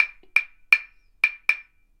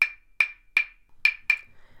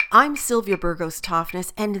I'm Sylvia Burgos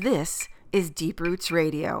Toffness, and this is Deep Roots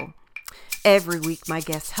Radio. Every week, my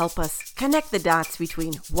guests help us connect the dots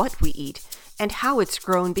between what we eat and how it's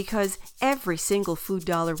grown, because every single food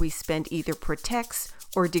dollar we spend either protects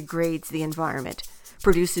or degrades the environment,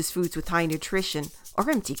 produces foods with high nutrition or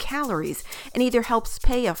empty calories, and either helps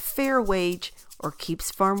pay a fair wage or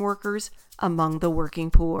keeps farm workers among the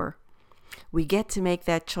working poor. We get to make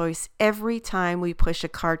that choice every time we push a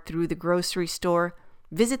cart through the grocery store,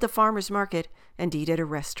 visit the farmer's market, and eat at a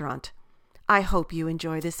restaurant. I hope you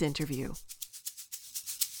enjoy this interview.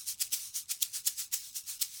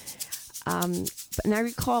 And I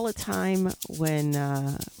recall a time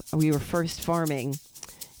when we were first farming.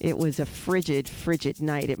 It was a frigid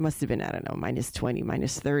night. It must have been, I don't know, minus 20,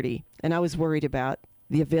 minus 30. And I was worried about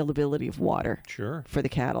the availability of water for the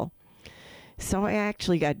cattle. So I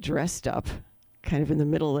actually got dressed up kind of in the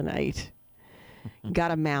middle of the night,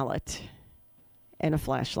 got a mallet and a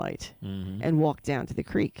flashlight, and walked down to the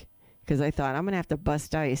creek, because I thought I'm going to have to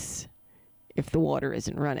bust ice if the water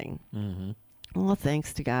isn't running. Well,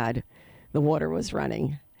 thanks to God, the water was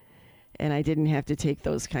running, and I didn't have to take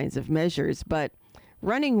those kinds of measures. But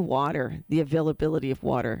running water, the availability of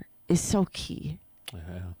water, is so key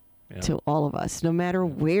to all of us, no matter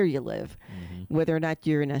where you live, whether or not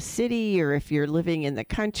you're in a city or if you're living in the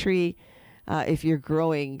country, if you're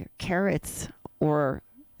growing carrots or,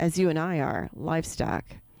 as you and I are, livestock.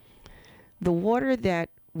 The water that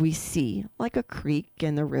we see, like a creek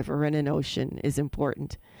and a river and an ocean, is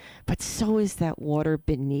important. But so is that water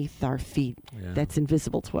beneath our feet that's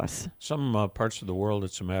invisible to us. Some parts of the world,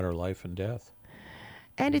 it's a matter of life and death.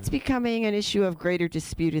 And it's becoming an issue of greater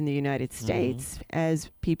dispute in the United States as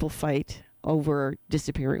people fight over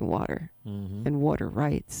disappearing water and water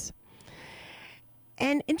rights.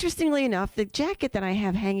 And interestingly enough, the jacket that I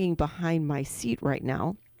have hanging behind my seat right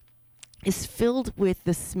now is filled with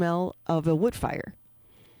the smell of a wood fire.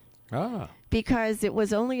 Because it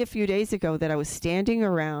was only a few days ago that I was standing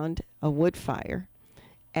around a wood fire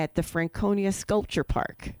at the Franconia Sculpture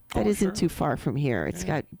Park. That isn't too far from here. It's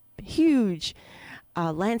got huge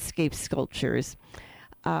landscape sculptures.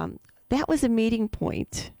 That was a meeting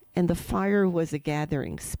point, and the fire was a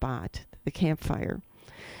gathering spot, the campfire,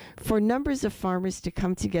 for numbers of farmers to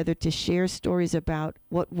come together to share stories about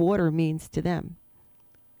what water means to them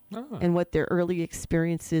and what their early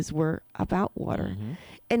experiences were about water.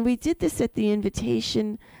 And we did this at the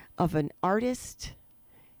invitation of an artist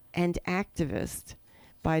and activist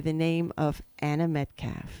by the name of Anna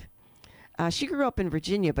Metcalf. She grew up in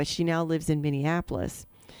Virginia, but she now lives in Minneapolis.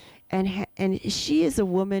 And she is a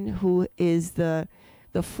woman who is the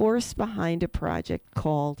force behind a project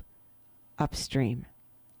called Upstream.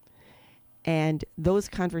 And those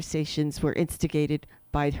conversations were instigated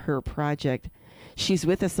by her project. She's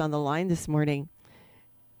with us on the line this morning.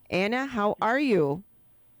 Anna, how are you?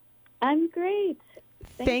 I'm great.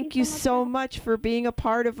 Thank you so much for being a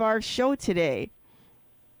part of our show today.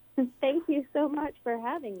 Thank you so much for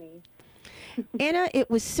having me. Anna, it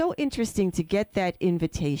was so interesting to get that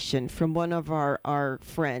invitation from one of our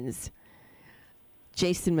friends,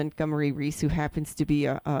 Jason Montgomery Reese, who happens to be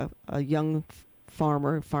a young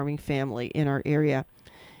farming family in our area,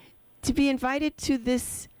 to be invited to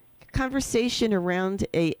this conversation around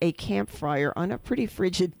a campfire on a pretty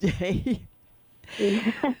frigid day.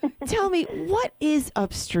 Tell me, what is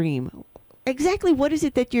Upstream? Exactly what is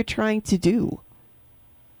it that you're trying to do?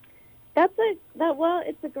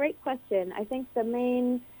 It's a great question. I think the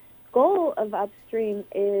main goal of Upstream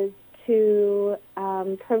is to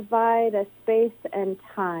provide a space and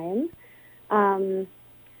time, and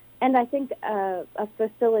I think a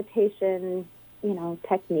facilitation,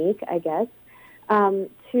 technique, I guess,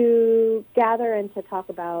 to gather and to talk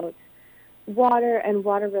about water and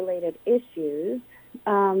water-related issues.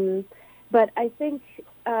 But I think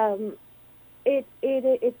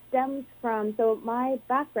it stems from, so my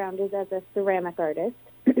background is as a ceramic artist,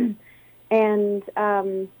 and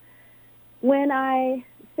when I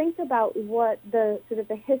think about what the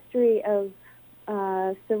history of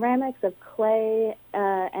ceramics, of clay,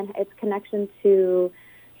 and its connection to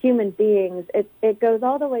human beings, it goes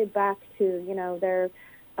all the way back to,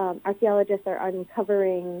 archaeologists are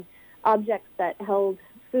uncovering objects that held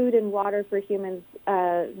food and water for humans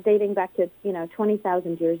dating back to,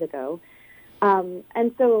 20,000 years ago.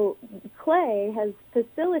 And so clay has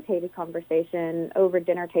facilitated conversation over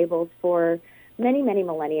dinner tables for many, many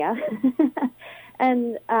millennia.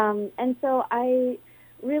 And so I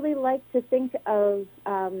really like to think of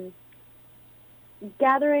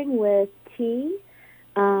gathering with tea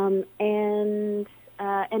and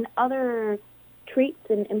other treats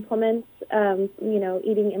and implements,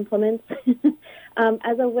 eating implements,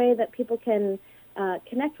 as a way that people can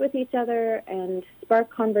connect with each other and spark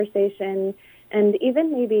conversation and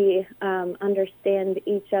even maybe understand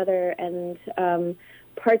each other and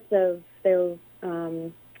parts of their,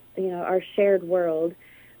 our shared world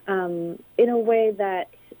in a way that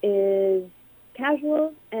is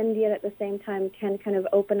casual and yet at the same time can kind of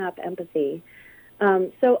open up empathy.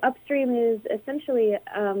 So Upstream is essentially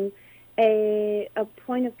a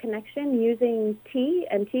point of connection using tea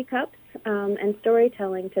and teacups and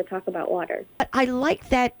storytelling to talk about water. I like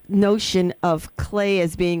that notion of clay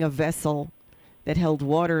as being a vessel that held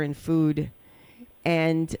water and food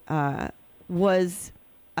and was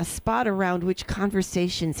a spot around which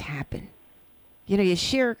conversations happen. You know, you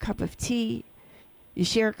share a cup of tea, you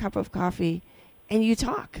share a cup of coffee, and you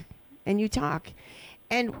talk, and you talk.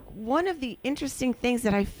 And one of the interesting things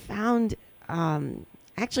that I found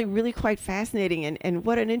actually really quite fascinating and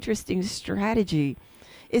what an interesting strategy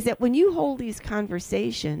is that when you hold these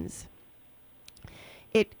conversations,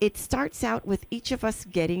 it starts out with each of us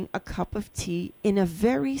getting a cup of tea in a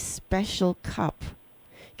very special cup.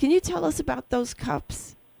 Can you tell us about those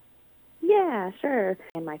cups? Yeah, sure.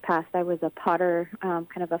 In my past, I was a potter,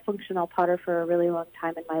 kind of a functional potter for a really long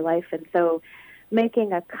time in my life. And so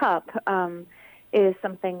making a cup is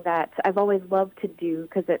something that I've always loved to do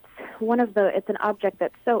because it's an object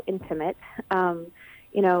that's so intimate.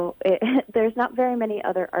 There's not very many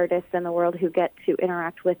other artists in the world who get to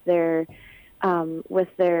interact with their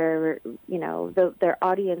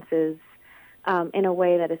audiences in a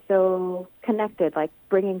way that is so connected, like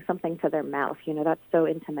bringing something to their mouth. That's so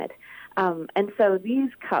intimate. And so these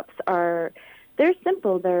cups they're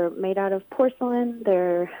simple. They're made out of porcelain.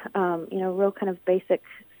 They're, real kind of basic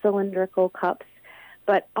cylindrical cups.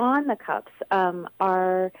 But on the cups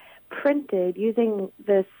are printed using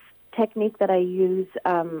this technique that I use.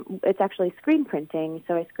 It's actually screen printing.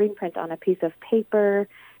 So I screen print on a piece of paper,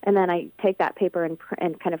 and then I take that paper and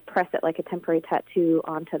kind of press it like a temporary tattoo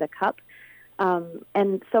onto the cup.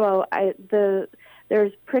 And so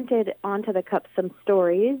there's printed onto the cup some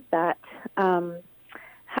stories that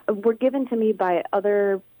were given to me by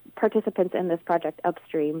other participants in this project,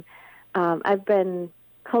 Upstream. I've been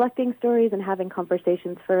collecting stories and having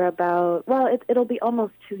conversations for it'll be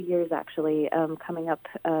almost 2 years actually, coming up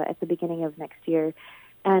at the beginning of next year.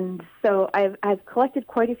 And so I've collected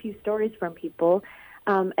quite a few stories from people.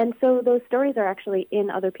 And so those stories are actually in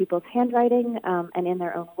other people's handwriting and in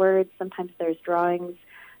their own words. Sometimes there's drawings.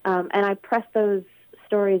 And I press those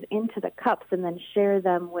stories into the cups and then share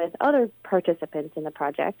them with other participants in the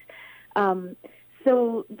project.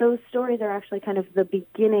 So those stories are actually kind of the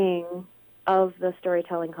beginning of the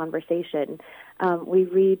storytelling conversation. We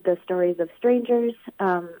read the stories of strangers,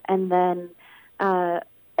 and then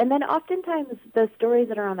oftentimes the stories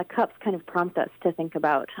that are on the cups kind of prompt us to think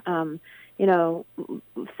about,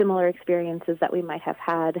 similar experiences that we might have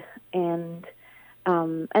had, and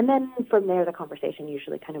then from there the conversation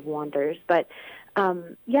usually kind of wanders. But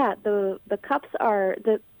the cups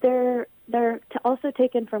they're also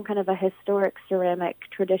taken from kind of a historic ceramic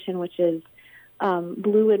tradition, which is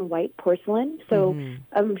blue and white porcelain. So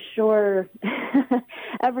I'm sure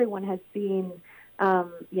everyone has seen, I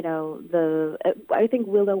think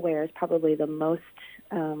Willowware is probably the most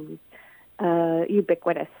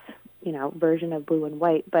ubiquitous, version of blue and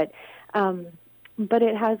white. But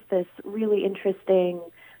it has this really interesting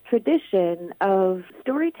tradition of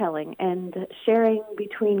storytelling and sharing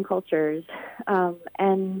between cultures.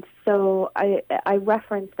 And so I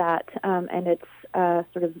reference that, and it's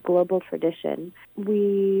sort of global tradition.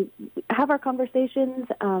 We have our conversations,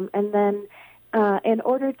 and then in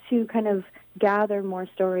order to kind of gather more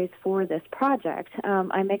stories for this project,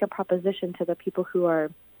 I make a proposition to the people who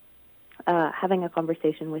are having a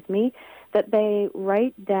conversation with me that they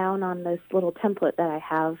write down on this little template that I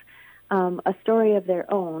have a story of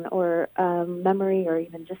their own, or a memory, or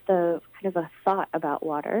even just a kind of a thought about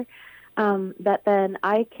water, that then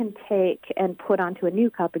I can take and put onto a new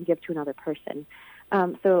cup and give to another person.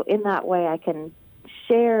 So in that way, I can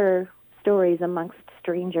share stories amongst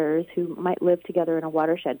strangers who might live together in a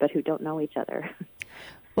watershed but who don't know each other.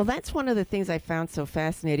 Well, that's one of the things I found so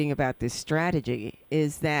fascinating about this strategy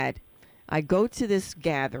is that I go to this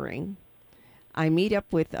gathering, I meet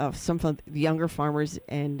up with some of the younger farmers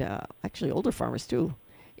and actually older farmers too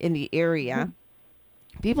in the area,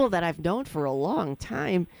 people that I've known for a long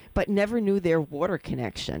time but never knew their water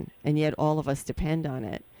connection, and yet all of us depend on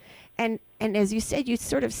it. And as you said, you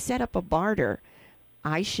sort of set up a barter.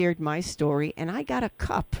 I shared my story and I got a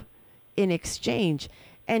cup in exchange.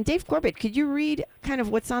 And Dave Corbett, could you read kind of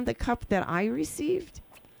what's on the cup that I received?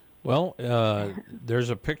 Well, there's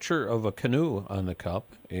a picture of a canoe on the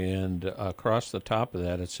cup, and across the top of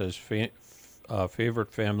that it says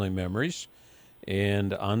favorite family memories,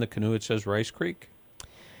 and on the canoe it says Rice Creek.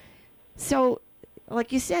 So,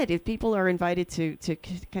 like you said, if people are invited to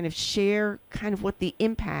kind of share kind of what the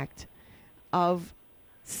impact of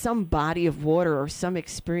some body of water or some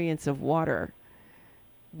experience of water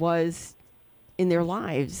was in their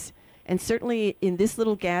lives, and certainly in this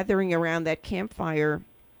little gathering around that campfire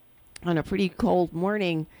on a pretty cold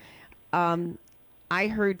morning, I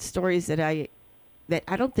heard stories that I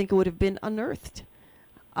don't think would have been unearthed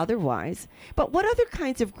otherwise. But what other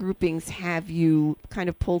kinds of groupings have you kind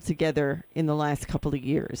of pulled together in the last couple of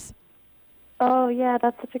years? Oh, yeah,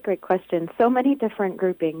 that's such a great question. So many different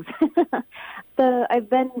groupings. I've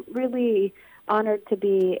been really honored to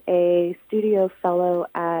be a studio fellow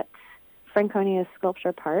at Franconia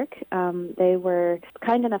Sculpture Park. They were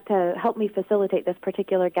kind enough to help me facilitate this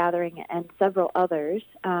particular gathering and several others.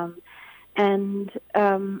 And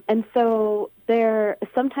so there,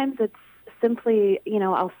 sometimes it's simply,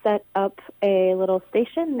 I'll set up a little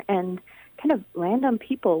station and kind of random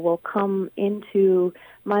people will come into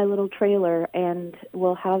my little trailer and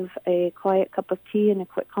we'll have a quiet cup of tea and a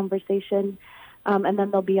quick conversation, and then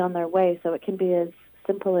they'll be on their way. So it can be as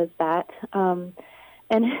simple as that. And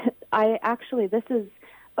this is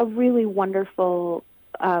a really wonderful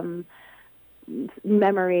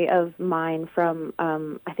memory of mine from,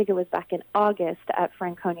 I think it was back in August at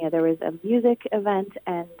Franconia. There was a music event,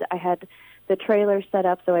 and I had the trailer set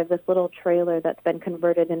up. So I have this little trailer that's been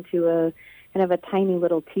converted into a kind of a tiny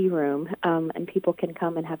little tea room, and people can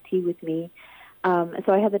come and have tea with me. So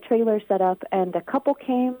I had the trailer set up, and a couple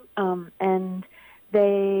came, and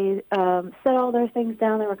they set all their things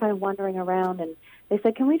down. They were kind of wandering around, and they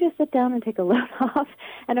said, "Can we just sit down and take a load off?"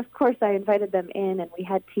 And of course, I invited them in, and we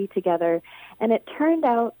had tea together. And it turned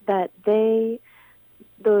out that the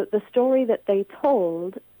story that they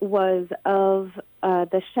told was of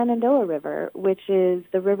the Shenandoah River, which is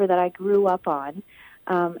the river that I grew up on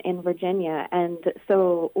in Virginia. And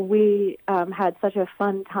so we had such a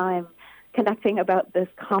fun time connecting about this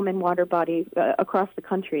common water body across the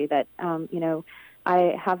country that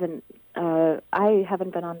I haven't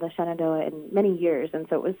been on the Shenandoah in many years, and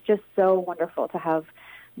so it was just so wonderful to have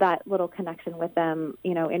that little connection with them,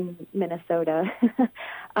 in Minnesota.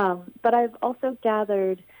 But I've also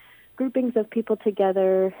gathered groupings of people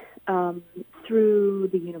together through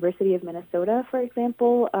the University of Minnesota, for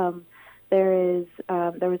example. There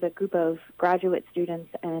was a group of graduate students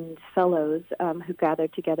and fellows who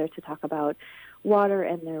gathered together to talk about water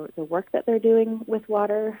and the work that they're doing with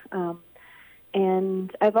water.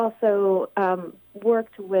 And I've also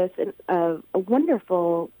worked with a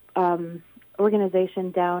wonderful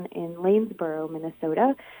organization down in Lanesboro,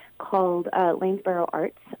 Minnesota, called Lanesboro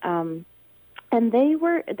Arts. And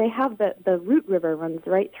they have the Root River runs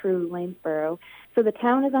right through Lanesboro. So the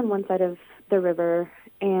town is on one side of the river,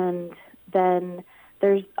 and then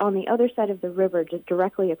there's on the other side of the river, just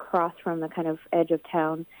directly across from the kind of edge of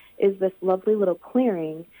town, is this lovely little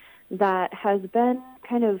clearing that has been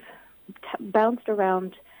kind of bounced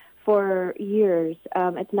around for years.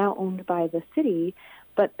 It's now owned by the city,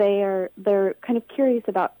 but they're kind of curious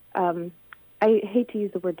about. I hate to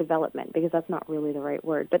use the word development because that's not really the right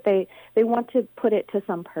word, but they want to put it to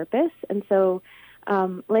some purpose, and so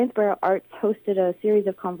Lanesboro Arts hosted a series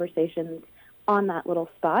of conversations on that little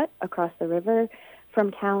spot across the river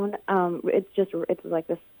from town. It's like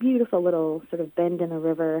this beautiful little sort of bend in the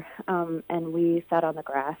river, and we sat on the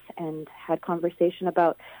grass and had conversation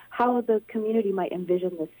about how the community might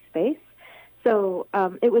envision this space. So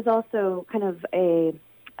it was also kind of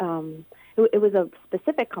it was a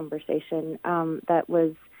specific conversation that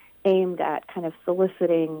was aimed at kind of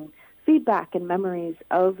soliciting feedback and memories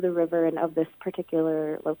of the river and of this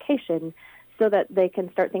particular location, so that they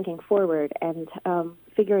can start thinking forward and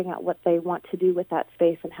figuring out what they want to do with that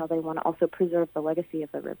space and how they want to also preserve the legacy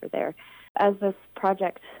of the river there. As this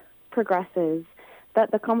project progresses,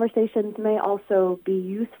 that the conversations may also be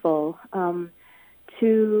useful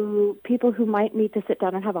to people who might need to sit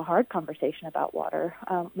down and have a hard conversation about water,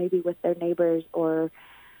 maybe with their neighbors or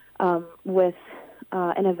with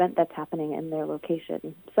an event that's happening in their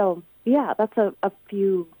location. So, yeah, that's a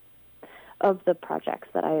few of the projects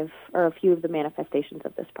that or a few of the manifestations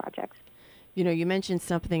of this project. You mentioned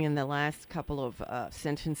something in the last couple of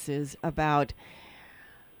sentences about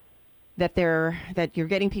that you're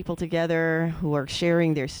getting people together who are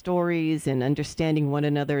sharing their stories and understanding one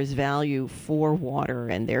another's value for water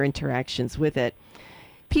and their interactions with it.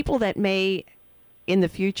 People that may, in the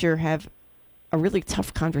future, have a really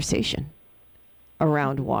tough conversation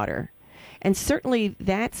around water. And certainly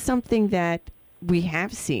that's something that we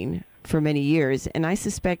have seen for many years, and I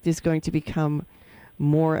suspect is going to become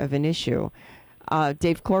more of an issue.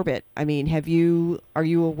 Dave Corbett, I mean, are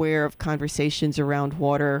you aware of conversations around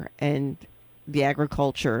water and the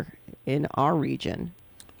agriculture in our region?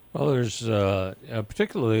 Well, there's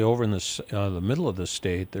particularly over in the middle of the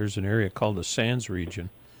state, there's an area called the Sands region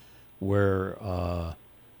where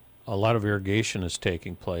a lot of irrigation is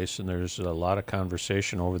taking place, and there's a lot of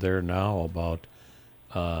conversation over there now about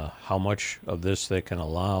how much of this they can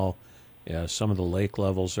allow. Yeah, some of the lake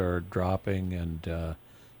levels are dropping, and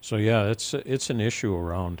so yeah, it's an issue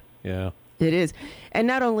around. Yeah, it is, and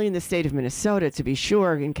not only in the state of Minnesota, to be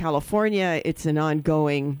sure. In California, it's an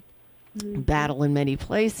ongoing battle in many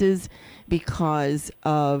places because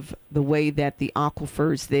of the way that the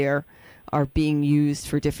aquifers there are being used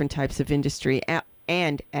for different types of industry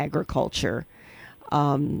and agriculture,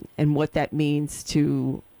 and what that means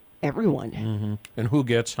to everyone. Mm-hmm. And who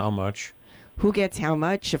gets how much? Who gets how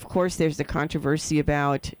much? Of course, there's the controversy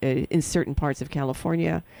about in certain parts of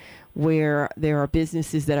California where there are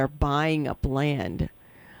businesses that are buying up land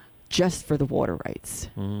just for the water rights.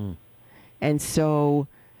 Mm. And so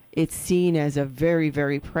it's seen as a very,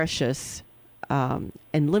 very precious and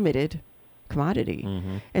limited commodity.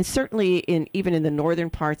 Mm-hmm. And certainly even in the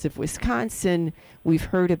northern parts of Wisconsin, we've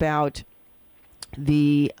heard about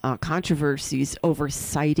the controversies over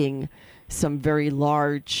siting some very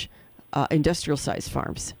large industrial-sized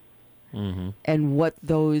farms, mm-hmm. and what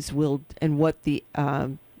those will, and what the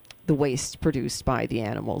waste produced by the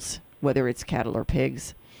animals, whether it's cattle or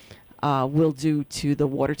pigs, will do to the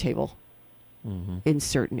water table Mm-hmm. in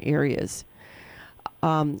certain areas.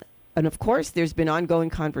 And of course, there's been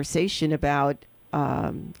ongoing conversation about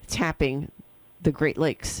tapping the Great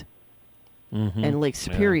Lakes Mm-hmm. and Lake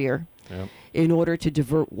Superior Yep. in order to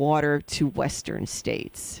divert water to western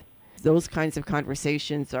states. Those kinds of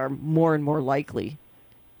conversations are more and more likely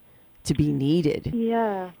to be needed.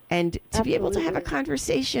 Yeah. And to be able to have a Absolutely.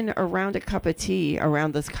 conversation around a cup of tea,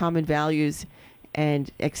 around those common values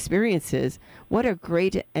and experiences, what a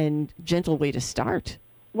great and gentle way to start.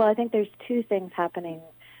 Well, I think there's two things happening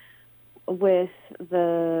with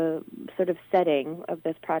the sort of setting of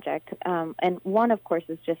this project. And one, of course,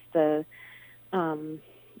 is just the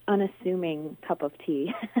unassuming cup of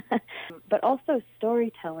tea. But also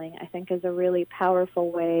storytelling, I think, is a really powerful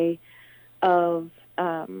way of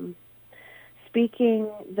speaking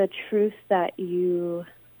the truth that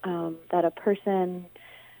that a person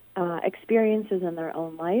experiences in their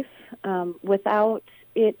own life without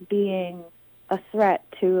it being a threat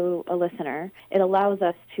to a listener. It allows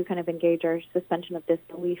us to kind of engage our suspension of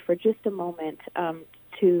disbelief for just a moment,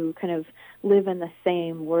 to kind of live in the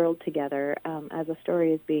same world together as a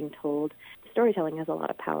story is being told. Storytelling has a lot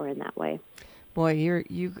of power in that way. Boy,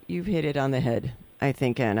 you've hit it on the head, I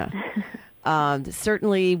think, Anna.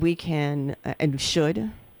 Certainly, we can and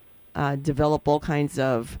should develop all kinds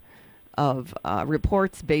of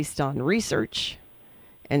reports based on research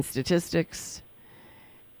and statistics.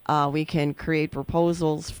 We can create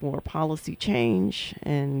proposals for policy change,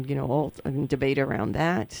 and and debate around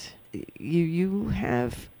that. You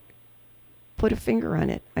have put a finger on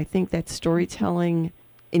it. I think that storytelling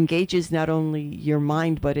engages not only your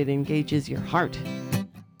mind, but it engages your heart.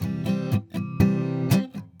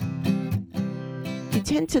 You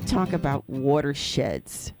tend to talk about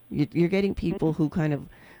watersheds. You're getting people who kind of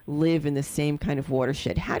live in the same kind of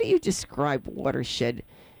watershed. How do you describe watershed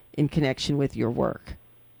in connection with your work?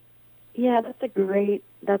 Yeah, that's a great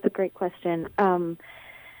question.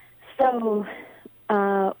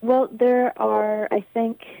 Well, there are, I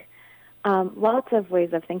think, lots of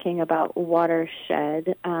ways of thinking about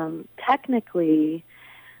watershed. Technically,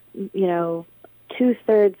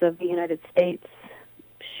 2/3 of the United States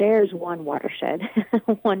shares one watershed,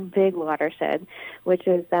 one big watershed, which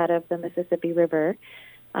is that of the Mississippi River.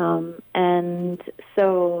 And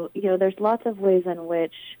so, there's lots of ways in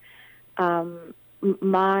which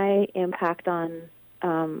my impact on,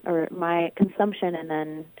 or my consumption and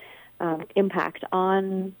then impact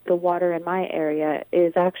on the water in my area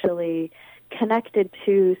is actually connected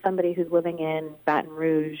to somebody who's living in Baton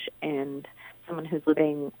Rouge and someone who's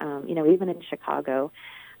living, even in Chicago.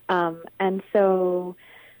 And so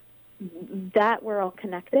that we're all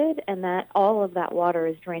connected, and that all of that water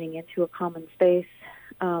is draining into a common space,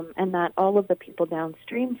 and that all of the people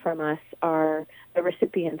downstream from us are the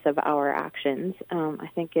recipients of our actions, I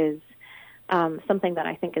think is something that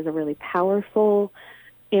I think is a really powerful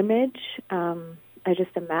image. I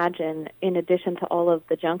just imagine, in addition to all of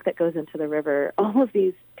the junk that goes into the river, all of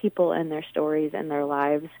these people and their stories and their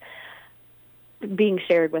lives being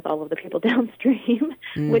shared with all of the people downstream,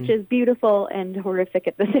 which is beautiful and horrific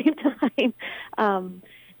at the same time.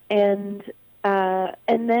 And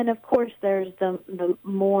then, of course, there's the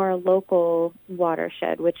more local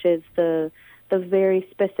watershed, which is the very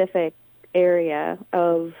specific area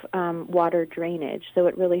of water drainage. So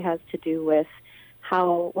it really has to do with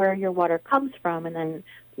where your water comes from, and then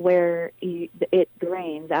where it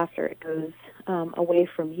drains after it goes away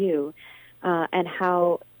from you, and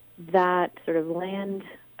how that sort of land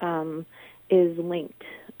is linked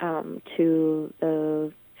to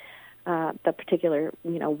the particular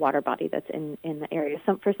water body that's in the area.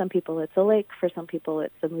 For some people it's a lake, for some people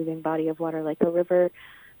it's a moving body of water like a river,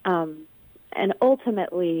 and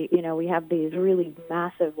ultimately we have these really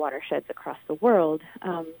massive watersheds across the world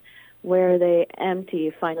where they empty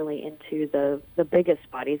finally into the biggest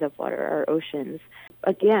bodies of water, our oceans.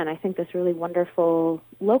 Again, I think this really wonderful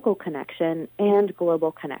local connection and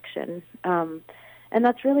global connection. And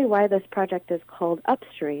that's really why this project is called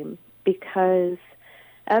Upstream, because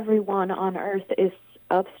everyone on Earth is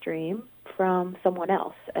upstream from someone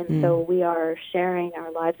else. And so we are sharing our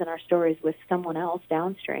lives and our stories with someone else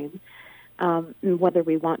downstream, whether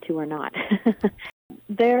we want to or not.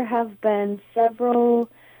 There have been several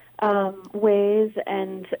ways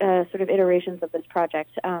and sort of iterations of this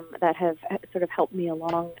project that have sort of helped me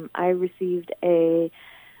along. I received a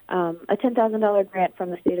 $10,000 grant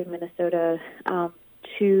from the state of Minnesota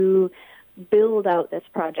to build out this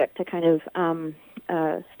project, to kind of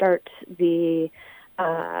start the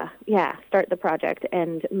project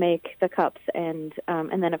and make the cups, and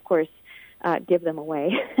then of course give them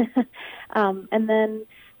away. And then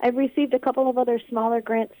I've received a couple of other smaller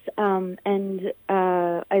grants, and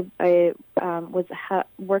I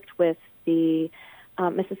worked with the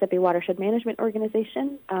Mississippi Watershed Management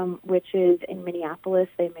Organization, which is in Minneapolis.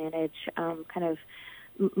 They manage kind of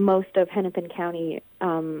most of Hennepin County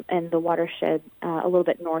and the watershed a little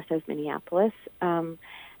bit north of Minneapolis. And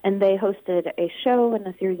they hosted a show and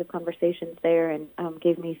a series of conversations there, and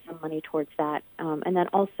gave me some money towards that. And then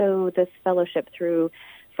also this fellowship through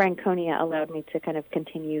Franconia allowed me to kind of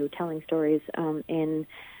continue telling stories in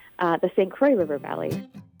the St. Croix River Valley.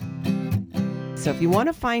 So if you want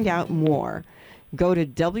to find out more, go to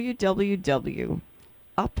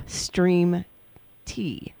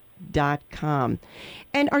www.upstreamtea.com.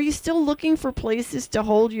 And are you still looking for places to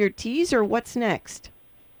hold your teas, or what's next?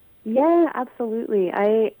 Yeah, absolutely.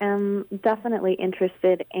 I am definitely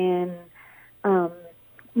interested in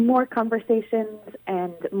more conversations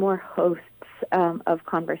and more hosts of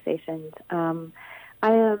conversations. I'm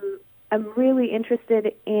really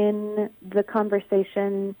interested in the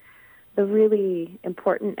conversation, the really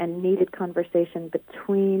important and needed conversation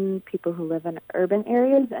between people who live in urban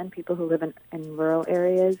areas and people who live in rural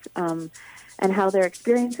areas, and how their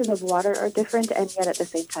experiences of water are different and yet at the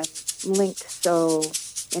same time linked so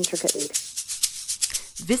intricately.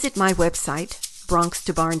 Visit my website,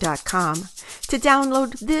 bronxtobarn.com, to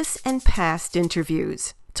download this and past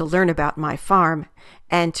interviews, to learn about my farm,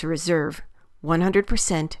 and to reserve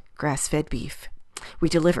 100% grass-fed beef. We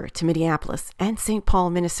deliver to Minneapolis and St.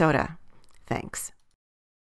 Paul, Minnesota. Thanks.